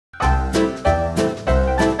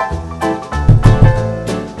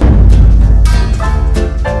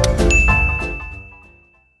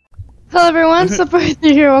Hello everyone, Supporter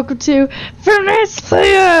here. Welcome to Family Life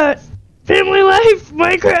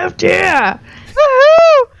Minecraft. Yeah.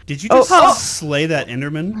 Woohoo! Did you just slay that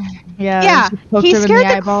Enderman? Yeah. He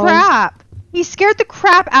scared the crap. He scared the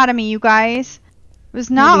crap out of me, you guys. It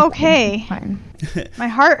was not okay. Fine. My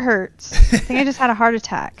heart hurts. I think I just had a heart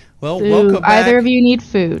attack. Well, Do welcome back. either of you need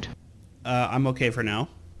food? I'm okay for now.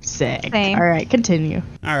 Sick. Same. All right, continue.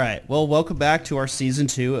 All right. Well, welcome back to our season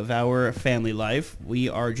 2 of our family life. We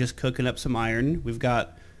are just cooking up some iron. We're gonna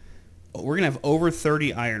have over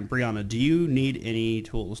 30 iron. Brianna, do you need any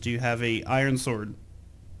tools? Do you have a iron sword?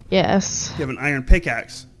 Yes. Do you have an iron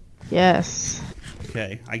pickaxe? Yes.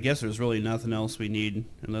 Okay. I guess there's really nothing else we need.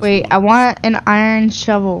 Unless Wait, I want an iron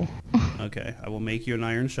shovel. Okay. I will make you an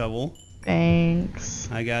iron shovel. Thanks.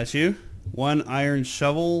 I got you. 1 iron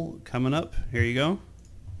shovel coming up. Here you go.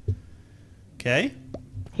 Okay.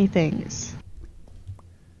 Hey, thanks.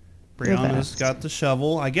 Brianna's got the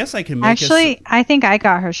shovel. I guess I can make Actually, I think I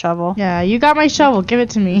got her shovel. Yeah, you got my shovel. Give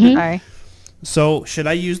it to me. Sorry. So, should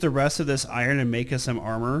I use the rest of this iron and make us some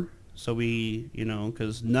armor? So we,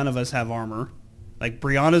 because none of us have armor. Like,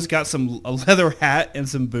 Brianna's got a leather hat and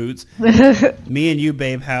some boots. Me and you,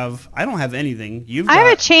 babe, I don't have anything. I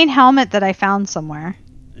have a chain helmet that I found somewhere.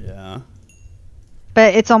 Yeah.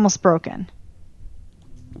 But it's almost broken.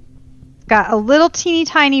 It's got a little teeny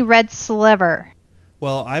tiny red sliver.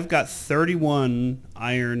 Well, I've got 31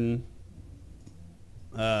 iron,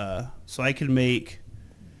 so I can make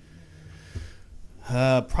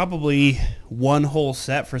probably 1 whole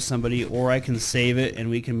set for somebody, or I can save it and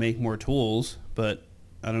we can make more tools, but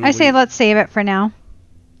I don't know. I say let's save it for now.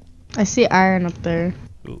 I see iron up there.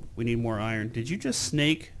 Ooh, we need more iron. Did you just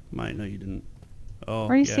snake? No, you didn't. Oh,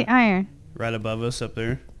 Where do you see iron? Right above us up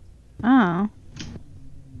there. Oh.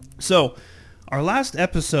 So, our last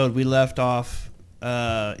episode we left off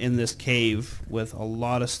in this cave with a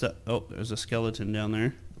lot of stuff. Oh, there's a skeleton down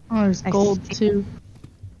there. Oh, there's gold too.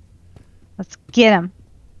 Let's get him.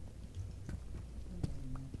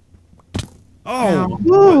 Oh,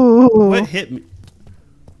 what hit me?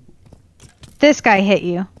 This guy hit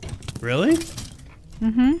you. Really?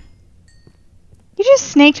 Mm-hmm. You just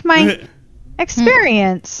snaked my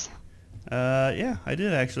experience. Yeah, I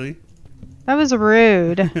did actually. That was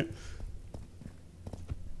rude.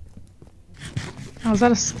 Oh, is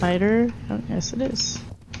that a spider? Oh, yes, it is.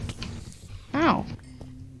 Ow.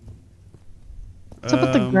 What's up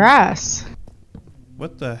with the grass?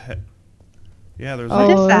 What the heck? Yeah, there's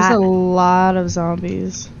there's a lot of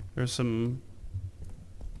zombies. There's some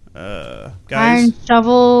guys. Iron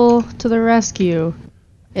shovel to the rescue.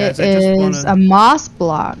 Guys, It is a moss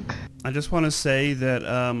block. I just want to say that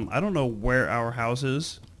I don't know where our house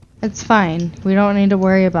is. It's fine. We don't need to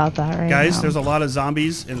worry about that right now. Guys, there's a lot of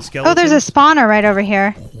zombies and skeletons. Oh, there's a spawner right over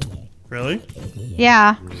here. Really?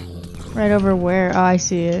 Yeah. Right over where? Oh, I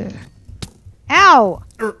see it. Ow!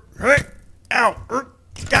 Ow!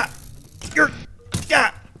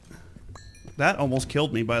 That almost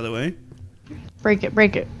killed me, by the way. Break it,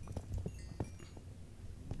 break it.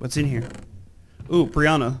 What's in here? Ooh,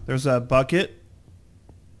 Brianna, there's a bucket.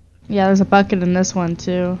 Yeah, there's a bucket in this one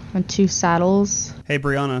too, and 2 saddles. Hey,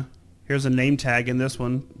 Brianna, here's a name tag in this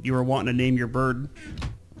one. You were wanting to name your bird.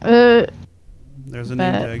 There's a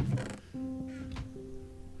name tag.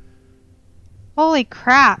 Holy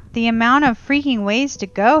crap, the amount of freaking ways to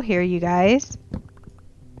go here, you guys.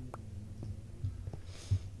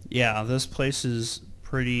 Yeah, this place is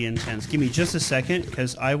pretty intense. Give me just a second,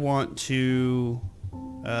 because I want to...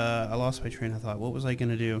 I lost my train of thought. What was I going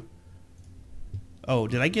to do? Oh,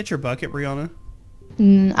 did I get your bucket, Brianna?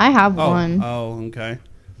 I have one. Oh, okay.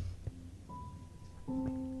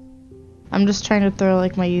 I'm just trying to throw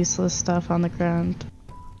like my useless stuff on the ground.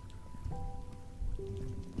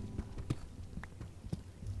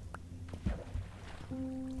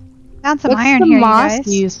 Found some iron here, you guys. What's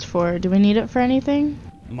the moss used for? Do we need it for anything?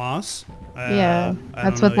 Moss? Yeah,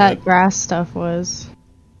 that's what that grass stuff was.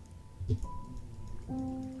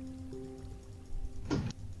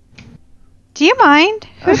 Do you mind?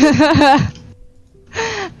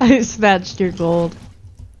 I snatched your gold.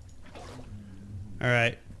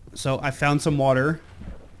 Alright, so I found some water.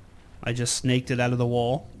 I just snaked it out of the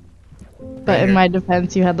wall. But in my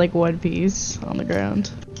defense, you had like 1 piece on the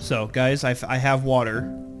ground. So, guys, I have water,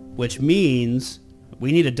 which means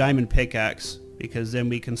we need a diamond pickaxe, because then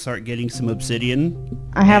we can start getting some obsidian.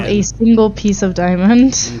 I have a single piece of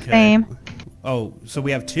diamond. Okay. Same. Oh, so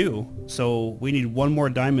we have 2. So we need 1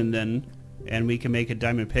 more diamond then, and we can make a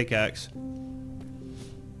diamond pickaxe.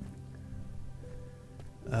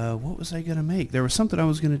 What was I gonna make? There was something I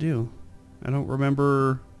was gonna do. I don't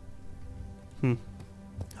remember.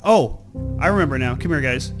 Oh, I remember now. Come here,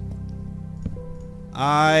 guys.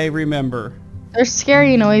 I remember. There's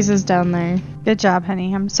scary noises down there. Good job,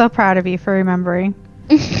 honey. I'm so proud of you for remembering.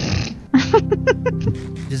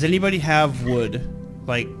 Does anybody have wood?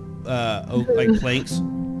 Like, oak, like planks?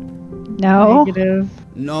 No. Negative.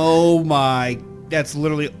 No, my... That's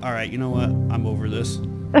literally... Alright, you know what? I'm over this.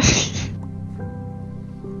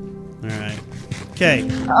 Alright. Okay.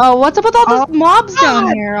 Oh, what's up with all those mobs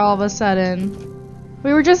down here all of a sudden?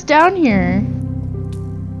 We were just down here.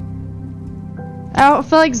 I don't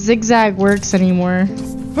feel like zigzag works anymore.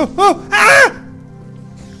 Oh, oh, ah!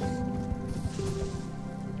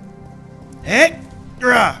 Hey!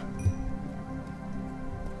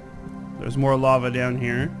 There's more lava down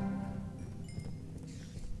here.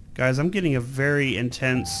 Guys, I'm getting a very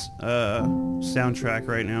intense soundtrack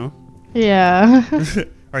right now. Yeah.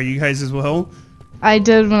 Are you guys as well? I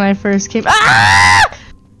did when I first came. Ah!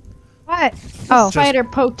 What? Oh, spider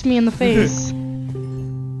poked me in the face.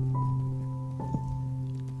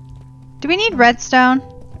 Do we need redstone?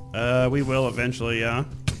 We will eventually, yeah.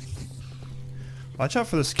 Watch out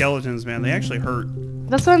for the skeletons, man. They actually hurt.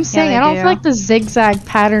 That's what I'm saying. they I don't do. feel like the zigzag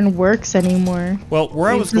pattern works anymore. Well,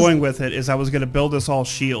 where I was going with it is I was going to build us all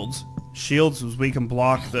shields. Shields is we can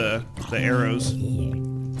block the arrows.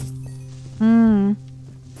 Hmm.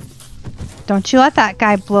 Don't you let that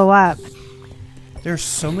guy blow up. There's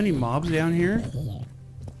so many mobs down here.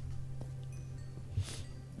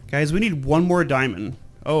 Guys, we need one more diamond.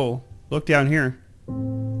 Oh, look down here.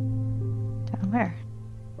 Down where?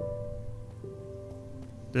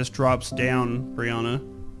 This drops down, Brianna.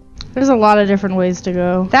 There's a lot of different ways to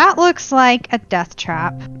go. That looks like a death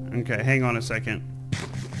trap. Okay, hang on a second.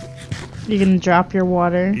 You can drop your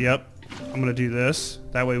water. Yep. I'm going to do this.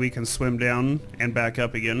 That way we can swim down and back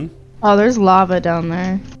up again. Oh, there's lava down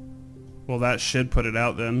there. Well, that should put it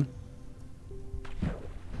out then.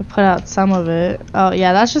 I put out some of it. Oh,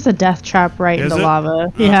 yeah, that's just a death trap right Is into it? lava.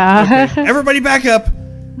 Oh, Yeah. okay. Everybody back up!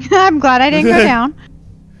 I'm glad I didn't go down.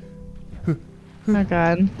 Oh,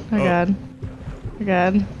 God. Oh, Oh. God. Oh,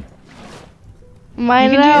 God. You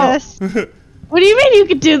Mine can out. do this. What do you mean you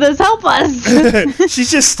could do this? Help us! She's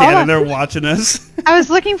just standing there watching us. I was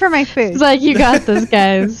looking for my food. It's like, you got this,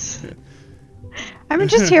 guys. I'm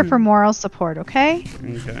just here for moral support, okay?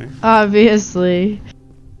 Okay. Obviously.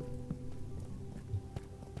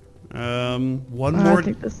 One I more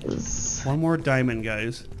think this is... one more diamond,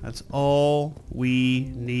 guys. That's all we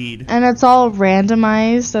need. And it's all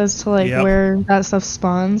randomized as to, like, Yep. where that stuff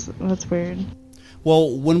spawns. That's weird.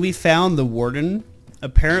 Well, when we found the warden,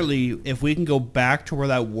 apparently if we can go back to where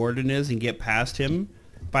that warden is and get past him.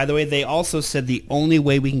 By the way, they also said the only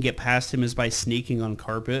way we can get past him is by sneaking on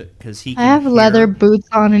carpet because he can I have hear. leather boots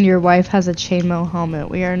on and your wife has a chainmail helmet.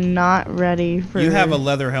 We are not ready for... You have a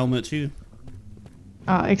leather helmet too.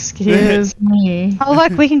 Oh, excuse me. Oh,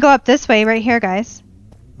 look, we can go up this way right here, guys.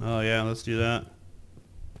 Oh yeah, let's do that.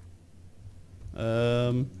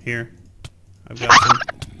 Here. I've got some.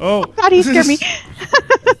 Oh! God, he scared me.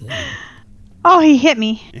 Oh, he hit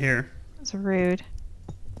me. Here. That's rude.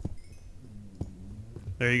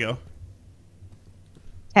 There you go.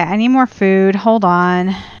 Okay, I need more food. Hold on.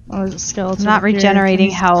 Oh, there's a skeleton. Not up here. regenerating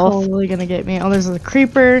He's health. Totally gonna get me. Oh, there's a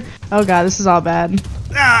creeper. Oh god, this is all bad.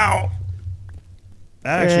 Ow!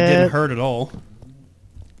 That actually didn't Rip. hurt at all.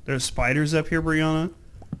 There's spiders up here, Brianna.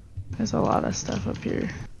 There's a lot of stuff up here.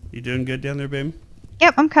 You doing good down there, babe?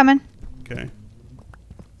 Yep, I'm coming. Okay.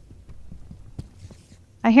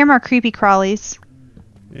 I hear more creepy crawlies.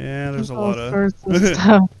 Yeah, there's a All lot of... sorts of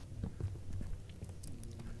stuff.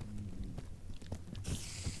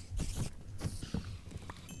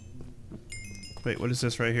 Wait, what is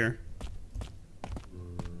this right here?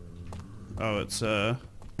 Oh, it's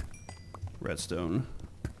redstone.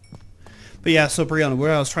 But yeah, so Brianna, what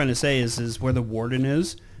I was trying to say is where the warden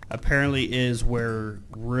is, apparently is where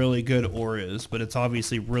really good ore is, but it's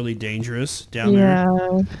obviously really dangerous down there.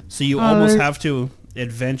 Yeah. So you almost have to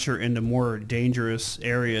adventure into more dangerous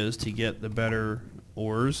areas to get the better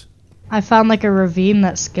ores. I found like a ravine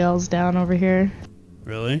that scales down over here.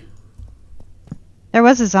 Really? There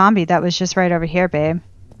was a zombie that was just right over here, babe.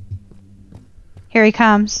 Here he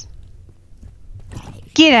comes.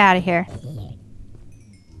 Get out of here.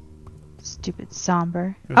 Stupid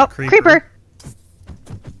somber. There's a Oh, creeper.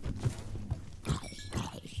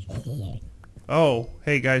 Oh,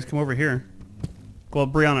 hey guys, come over here. Well,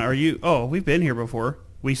 Brianna, are you... Oh, we've been here before.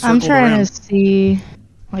 We I'm circled trying around. to see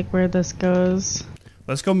like where this goes.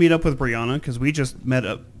 Let's go meet up with Brianna, because we just met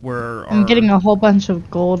up where our... I'm getting a whole bunch of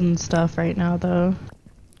gold and stuff right now though.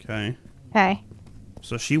 Okay. Hey.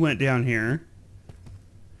 So she went down here.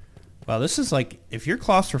 Wow, this is like... If you're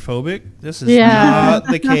claustrophobic, this is Yeah. not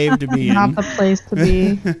the cave to be in. Not the place to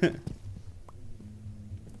be.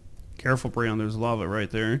 Careful, Brian. There's lava right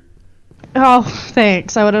there. Oh,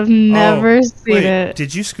 thanks. I would have never seen wait, it.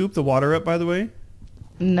 Did you scoop the water up, by the way?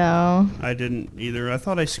 No. I didn't either. I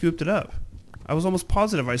thought I scooped it up. I was almost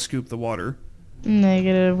positive I scooped the water.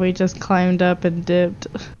 Negative. We just climbed up and dipped.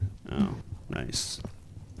 Oh, nice.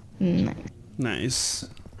 Nice. Nice.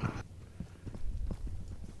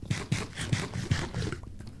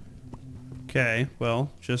 Okay,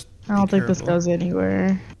 well, just I don't be think this careful. goes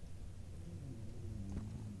anywhere.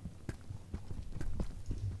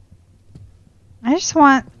 I just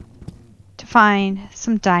want to find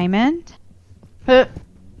some diamond. Huh.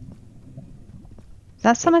 Is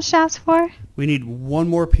that so much to ask for? We need one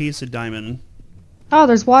more piece of diamond. Oh,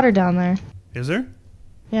 there's water down there. Is there?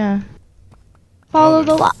 Yeah. Follow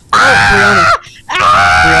the there's- light.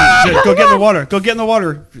 Oh, Brianna, go get in the water. Go get in the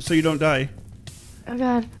water so you don't die. Oh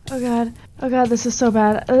god. Oh god. Oh god. This is so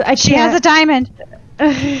bad. She has a diamond.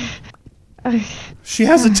 She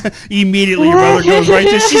has immediately your brother goes right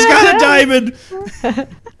to. She's got a diamond.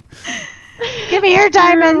 Give me your Where are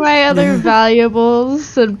diamond. my other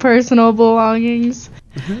valuables and personal belongings?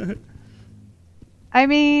 I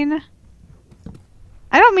mean,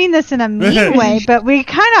 I don't mean this in a mean way, but we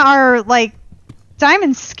kind of are like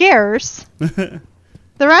diamond scarce.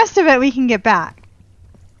 The rest of it we can get back.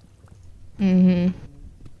 Mm-hmm.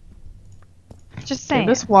 Just Okay, saying.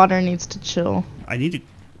 this water needs to chill. I need to.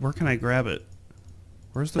 Where can I grab it?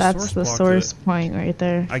 Where's the That's source the block to source it? point right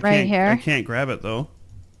there. I Right can't. here? I can't grab it though.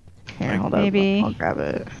 Here, Like, hold maybe. up. I'll grab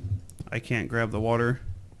it. I can't grab the water.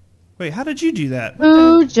 Wait, how did you do that?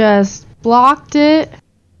 Who just blocked it?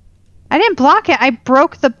 I didn't block it. I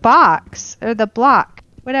broke the box or the block,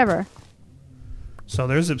 whatever. So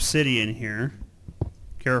there's obsidian here.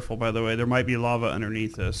 Careful, by the way. There might be lava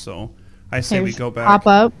underneath this, so I say Here, we go back. Pop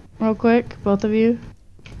up real quick, both of you.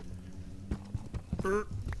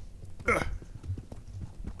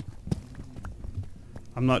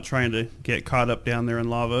 I'm not trying to get caught up down there in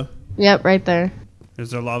lava. Yep, right there.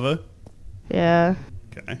 Is there lava? Yeah.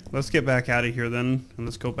 Okay, let's get back out of here then, and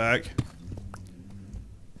let's go back.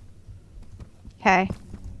 Okay.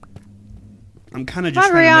 I'm kind of Come just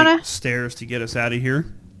on, trying to Rihanna. make stairs to get us out of here.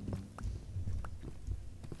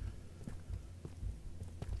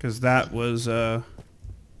 Because that was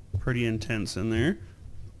pretty intense in there.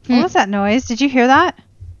 What was that noise? Did you hear that?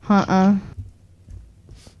 Uh-uh.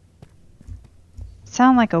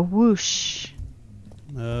 Sound like a whoosh.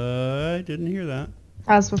 I didn't hear that.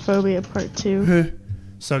 Phasmophobia part 2.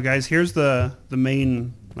 So guys, here's the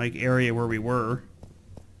main like area where we were,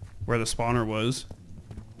 where the spawner was.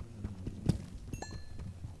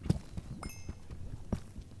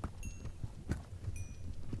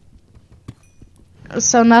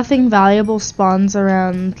 So nothing valuable spawns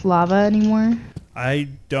around lava anymore? I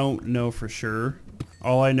don't know for sure.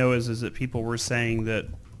 All I know is that people were saying that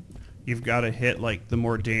you've got to hit like the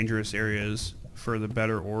more dangerous areas for the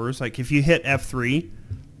better ores. Like if you hit F3,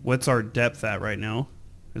 what's our depth at right now?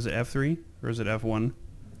 Is it F3 or is it F1?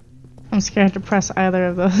 I'm scared to press either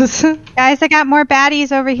of those. Guys, I got more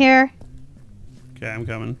baddies over here. Okay, I'm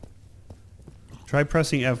coming. Try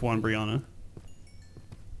pressing F1, Brianna.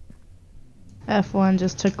 F1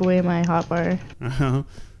 just took away my hotbar.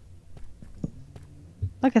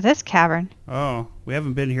 Look at this cavern. Oh, we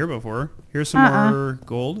haven't been here before. Here's some more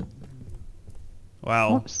gold.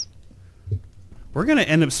 Wow. Oops. We're going to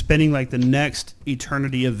end up spending like the next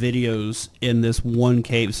eternity of videos in this one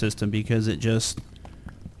cave system because it just...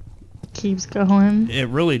 Keeps going. It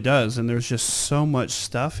really does, and there's just so much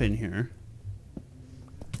stuff in here.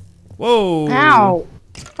 Whoa! Ow!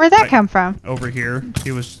 Where'd that come from? Over here.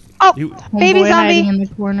 He was... Oh, he- baby Homeboy hiding zombie. in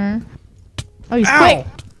the corner. Oh, he's Ow! quick.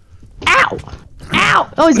 Ow!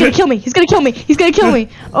 Ow! Oh, he's gonna kill me. He's gonna kill me. He's gonna kill me.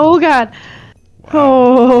 Oh god.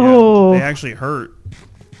 Oh. Yeah, they actually hurt.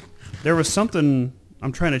 There was something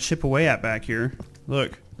I'm trying to chip away at back here.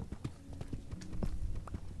 Look.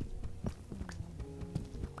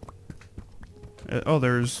 Oh,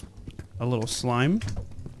 there's a little slime.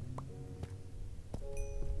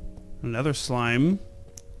 Another slime.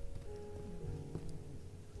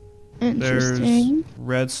 There's Interesting.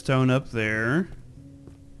 redstone up there.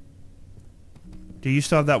 Do you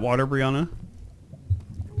still have that water, Brianna?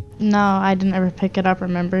 No, I didn't ever pick it up.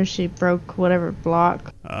 Remember, she broke whatever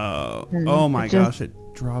block. And Oh my it just gosh,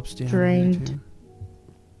 it drops down. drained. There too.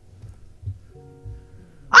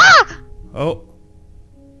 Ah! Oh.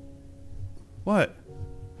 What?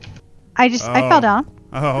 I fell down.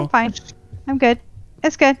 Oh. I'm fine. I'm good.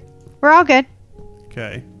 It's good. We're all good.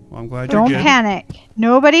 Okay. Well, I'm glad Don't you're good. panic.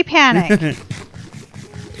 Nobody panic.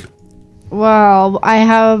 Well, I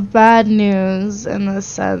have bad news in the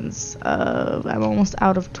sense of I'm almost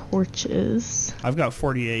out of torches. I've got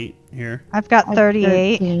 48 here. I've got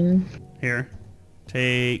 38. 13. Here.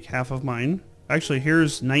 Take half of mine. Actually,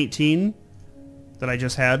 here's 19 that I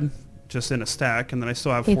just had, just in a stack, and then I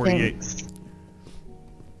still have Hey, 48. thanks.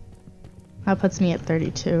 That puts me at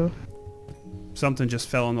 32. Something just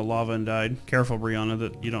fell in the lava and died. Careful, Brianna,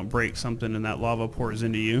 that you don't break something and that lava pours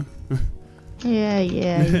into you.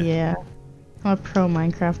 Yeah. I'm a pro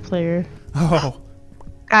Minecraft player. Oh,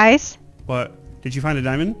 Guys, what? Did you find a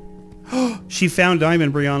diamond? She found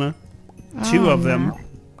diamond, Brianna. 2 of them.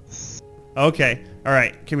 Okay. All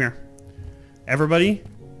right. Come here. Everybody,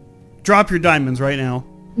 drop your diamonds right now.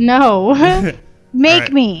 No. make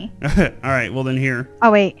Alright. me. All right. Well, then here.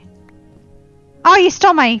 Oh, wait. Oh, you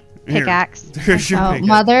stole my Here. pickaxe. There's your Oh, pickaxe.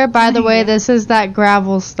 Mother, by the way, Yeah. this is that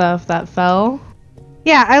gravel stuff that fell.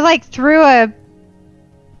 Yeah, I like threw a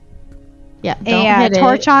Yeah, don't hit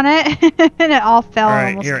torch it. on it, and it all fell. All and right.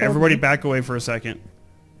 almost Here, killed everybody, me. back away for a second.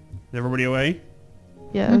 Is everybody away?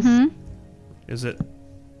 Yes. Mhm. Is it?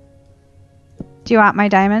 Do you want my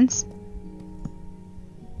diamonds?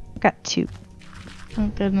 Got 2. Oh,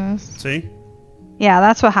 goodness. See? Yeah,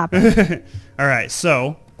 that's what happened. All right.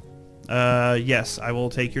 So, yes, I will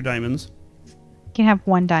take your diamonds. You can have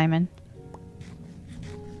 1 diamond.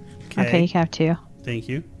 Okay, you can have 2. Thank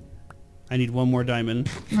you. I need 1 more diamond.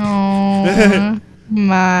 Oh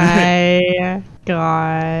my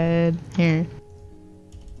god. Here.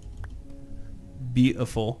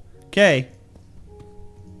 Beautiful. Okay.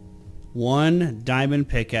 1 diamond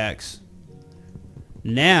pickaxe.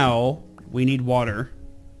 Now we need water.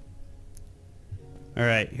 All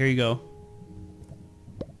right, here you go.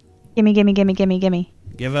 Gimme, gimme, gimme, gimme, gimme.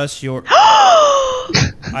 Give us your.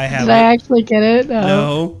 I have Did I it. actually get it?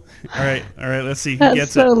 No. All right. Let's see who That's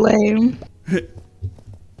gets so it. lame.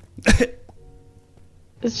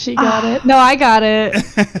 She got it. No, I got it.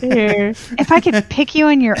 Here. If I could pick you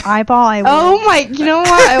in your eyeball, I would. Oh my, you know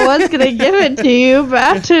what? I was gonna give it to you, but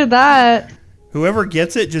after that, Whoever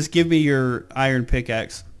gets it, just give me your iron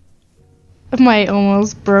pickaxe. my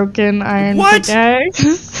almost broken iron What?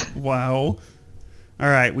 pickaxe. Wow. All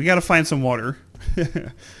right, we got to find some water.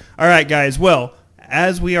 All right, guys. Well,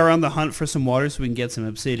 as we are on the hunt for some water so we can get some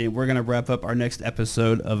obsidian, we're going to wrap up our next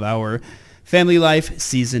episode of our Family Life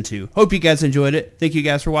Season 2. Hope you guys enjoyed it. Thank you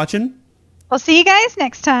guys for watching. We'll see you guys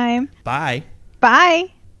next time. Bye.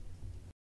 Bye.